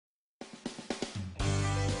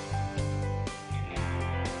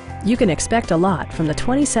You can expect a lot from the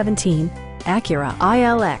 2017 Acura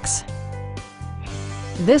ILX.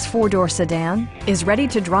 This four-door sedan is ready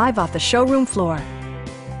to drive off the showroom floor.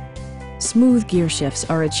 Smooth gear shifts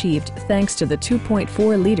are achieved thanks to the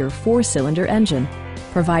 2.4-liter four-cylinder engine,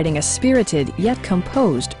 providing a spirited yet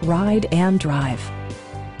composed ride and drive.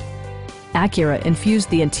 Acura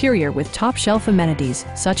infused the interior with top-shelf amenities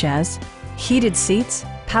such as heated seats,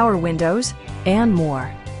 power windows, and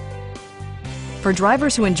more. For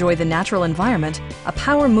drivers who enjoy the natural environment, a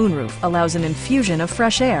power moonroof allows an infusion of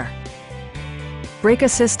fresh air. Brake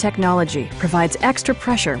Assist technology provides extra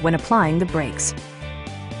pressure when applying the brakes.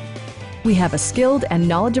 We have a skilled and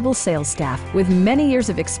knowledgeable sales staff with many years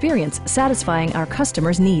of experience satisfying our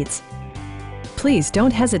customers' needs. Please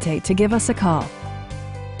don't hesitate to give us a call.